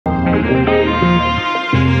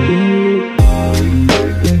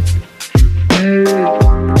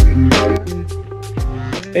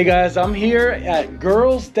Hey guys, I'm here at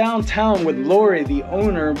Girls Downtown with Lori, the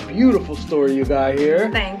owner. Beautiful store you got here.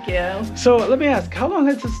 Thank you. So let me ask, how long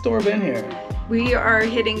has the store been here? We are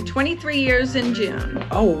hitting 23 years in June.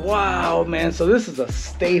 Oh wow, man! So this is a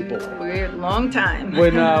staple. We're a long time.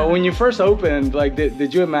 When you first opened, like,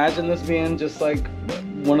 did you imagine this being just like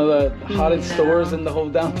one of the hottest stores in the whole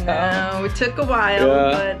downtown? No, it took a while,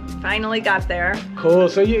 but finally got there. Cool.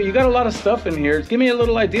 So you got a lot of stuff in here. Give me a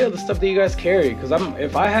little idea of the stuff that you guys carry, because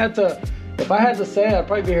if I had to say, I'd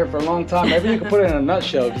probably be here for a long time. Maybe you could put it in a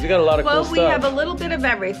nutshell, because you got a lot of cool stuff. Well, we have a little bit of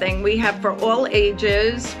everything. We have for all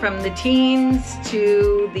ages, from the teens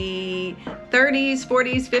to the 30s,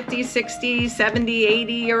 40s, 50s, 60s, 70,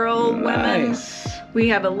 80-year-old women. We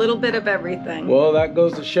have a little bit of everything. Well, that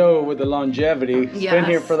goes to show with the longevity. It's been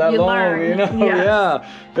here for that long, learn. you know? Yes. Yeah,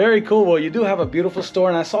 very cool. Well, you do have a beautiful store,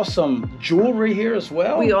 and I saw some jewelry here as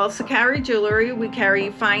well. We also carry jewelry. We carry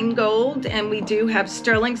fine gold, and we do have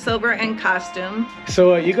sterling silver and costume.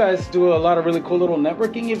 So you guys do a lot of really cool little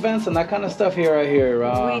networking events and that kind of stuff here, I hear.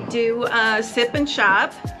 We do sip and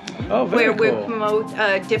shop. Oh, very where cool. we promote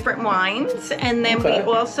different wines, and then we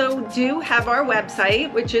also do have our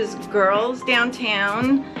website, which is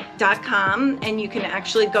girlsdowntown.com, and you can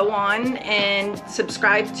actually go on and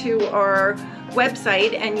subscribe to our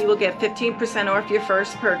website, and you will get 15% off your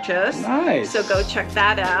first purchase. Nice. So go check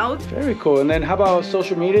that out. Very cool. And then how about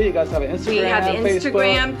social media? You guys have an Instagram, We have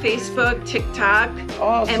Instagram, Facebook, TikTok.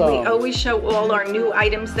 Awesome. And we always show all our new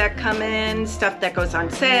items that come in, stuff that goes on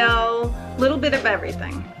sale, a little bit of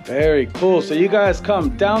everything. Very cool. So you guys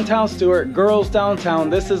come Downtown Stuart, Girls Downtown.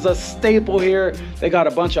 This is a staple here. They got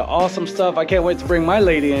a bunch of awesome stuff. I can't wait to bring my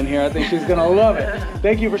lady in here. I think she's gonna love it.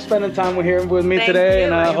 Thank you for spending time here with me today,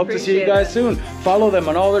 and I hope to see you guys soon. Follow them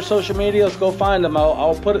on all their social medias. Go find them.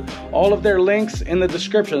 I'll put all of their links in the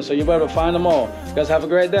description, so you'll be able to find them all. You guys have a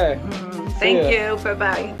great day. Thank you.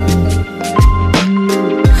 Bye-bye.